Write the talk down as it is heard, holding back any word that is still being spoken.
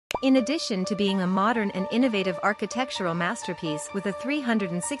In addition to being a modern and innovative architectural masterpiece with a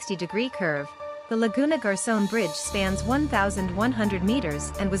 360-degree curve, the Laguna Garzón Bridge spans 1,100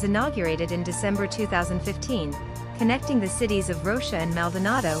 meters and was inaugurated in December 2015, connecting the cities of 𝗬𝗪 and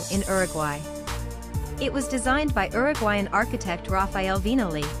Maldonado in Uruguay. It was designed by Uruguayan architect Rafael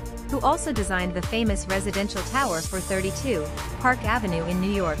Viñoly, who also designed the famous residential tower for 32 Park Avenue in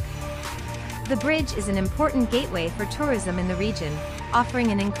New York. The bridge is an important gateway for tourism in the region,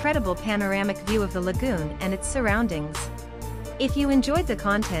 offering an incredible panoramic view of the lagoon and its surroundings. If you enjoyed the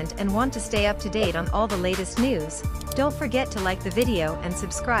content and want to stay up to date on all the latest news, don't forget to like the video and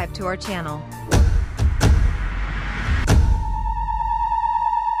subscribe to our channel.